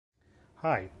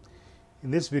Hi,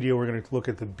 in this video we're going to look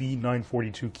at the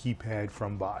B942 keypad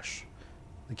from Bosch.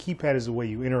 The keypad is the way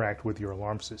you interact with your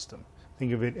alarm system.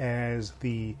 Think of it as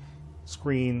the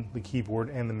screen, the keyboard,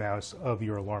 and the mouse of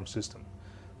your alarm system.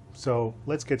 So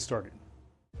let's get started.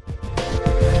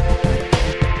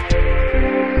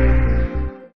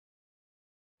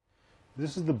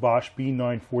 This is the Bosch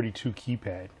B942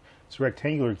 keypad. It's a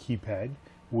rectangular keypad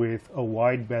with a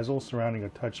wide bezel surrounding a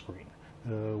touchscreen.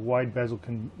 The wide bezel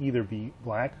can either be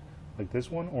black, like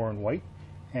this one, or in white,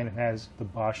 and it has the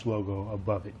Bosch logo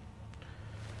above it.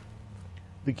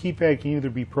 The keypad can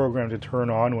either be programmed to turn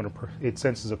on when it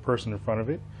senses a person in front of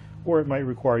it, or it might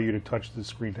require you to touch the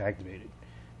screen to activate it.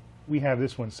 We have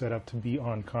this one set up to be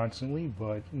on constantly,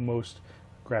 but most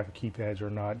graphic keypads are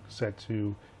not set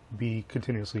to be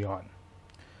continuously on.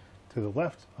 To the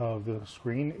left of the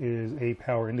screen is a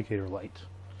power indicator light.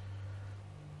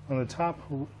 On the top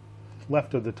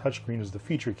left of the touchscreen is the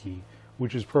feature key,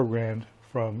 which is programmed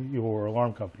from your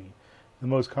alarm company. The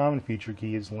most common feature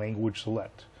key is language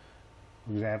select.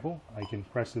 For example, I can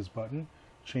press this button,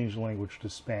 change the language to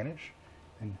Spanish,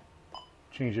 and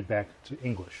change it back to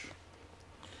English.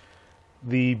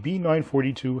 The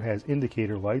B942 has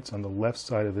indicator lights on the left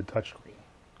side of the touchscreen.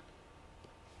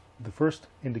 The first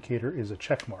indicator is a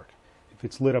check mark. If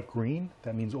it's lit up green,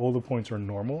 that means all the points are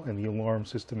normal and the alarm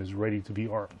system is ready to be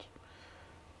armed.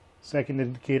 Second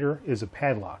indicator is a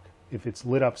padlock. If it's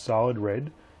lit up solid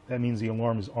red, that means the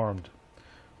alarm is armed.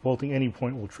 Bolting any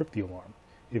point will trip the alarm.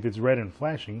 If it's red and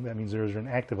flashing, that means there is an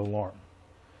active alarm.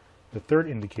 The third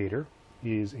indicator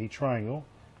is a triangle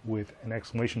with an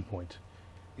exclamation point.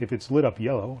 If it's lit up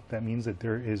yellow, that means that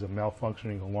there is a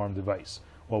malfunctioning alarm device,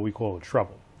 what we call a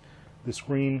trouble. The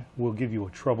screen will give you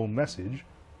a trouble message.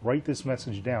 Write this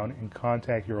message down and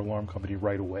contact your alarm company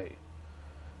right away.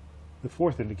 The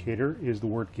fourth indicator is the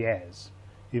word gas.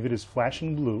 If it is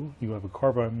flashing blue, you have a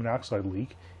carbon monoxide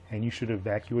leak and you should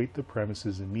evacuate the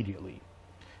premises immediately.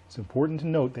 It's important to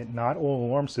note that not all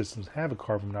alarm systems have a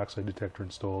carbon monoxide detector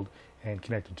installed and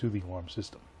connected to the alarm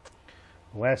system.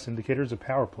 The last indicator is a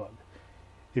power plug.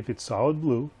 If it's solid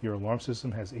blue, your alarm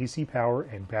system has AC power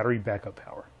and battery backup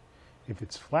power. If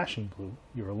it's flashing blue,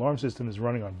 your alarm system is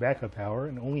running on backup power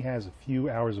and only has a few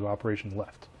hours of operation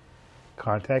left.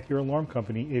 Contact your alarm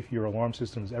company if your alarm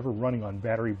system is ever running on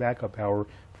battery backup power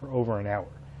for over an hour,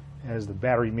 as the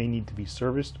battery may need to be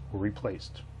serviced or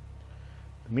replaced.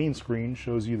 The main screen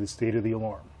shows you the state of the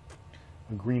alarm.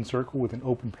 A green circle with an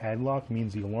open padlock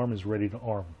means the alarm is ready to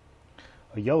arm.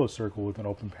 A yellow circle with an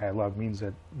open padlock means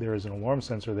that there is an alarm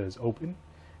sensor that is open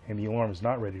and the alarm is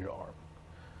not ready to arm.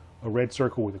 A red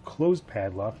circle with a closed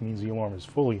padlock means the alarm is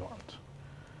fully armed.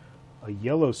 A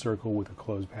yellow circle with a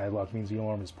closed padlock means the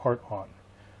alarm is part on.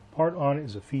 Part on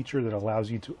is a feature that allows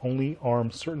you to only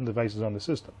arm certain devices on the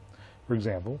system. For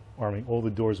example, arming all the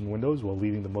doors and windows while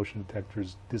leaving the motion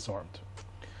detectors disarmed.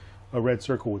 A red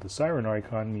circle with a siren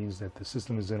icon means that the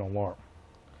system is in alarm.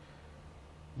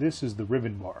 This is the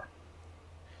ribbon bar.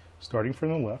 Starting from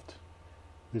the left,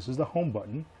 this is the home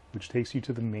button, which takes you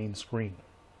to the main screen.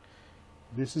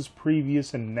 This is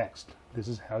previous and next. This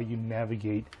is how you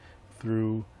navigate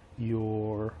through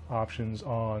your options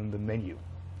on the menu.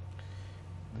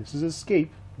 This is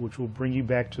escape, which will bring you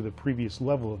back to the previous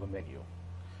level of a menu.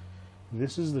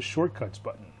 This is the shortcuts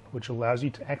button, which allows you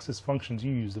to access functions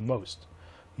you use the most.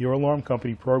 Your alarm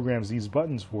company programs these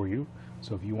buttons for you,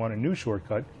 so if you want a new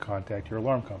shortcut, contact your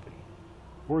alarm company.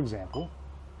 For example,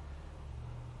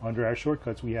 under our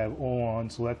shortcuts we have all on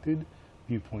selected,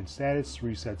 viewpoint status,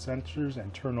 reset sensors,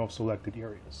 and turn off selected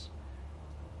areas.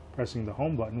 Pressing the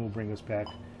home button will bring us back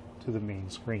to the main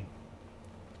screen.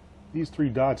 These three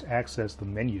dots access the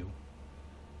menu.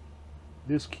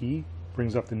 This key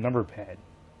brings up the number pad.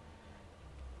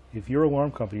 If your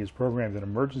alarm company has programmed an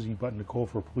emergency button to call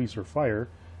for police or fire,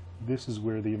 this is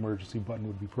where the emergency button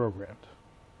would be programmed.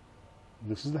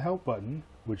 This is the help button,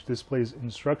 which displays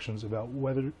instructions about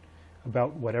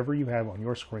whatever you have on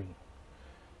your screen.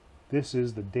 This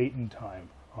is the date and time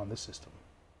on the system.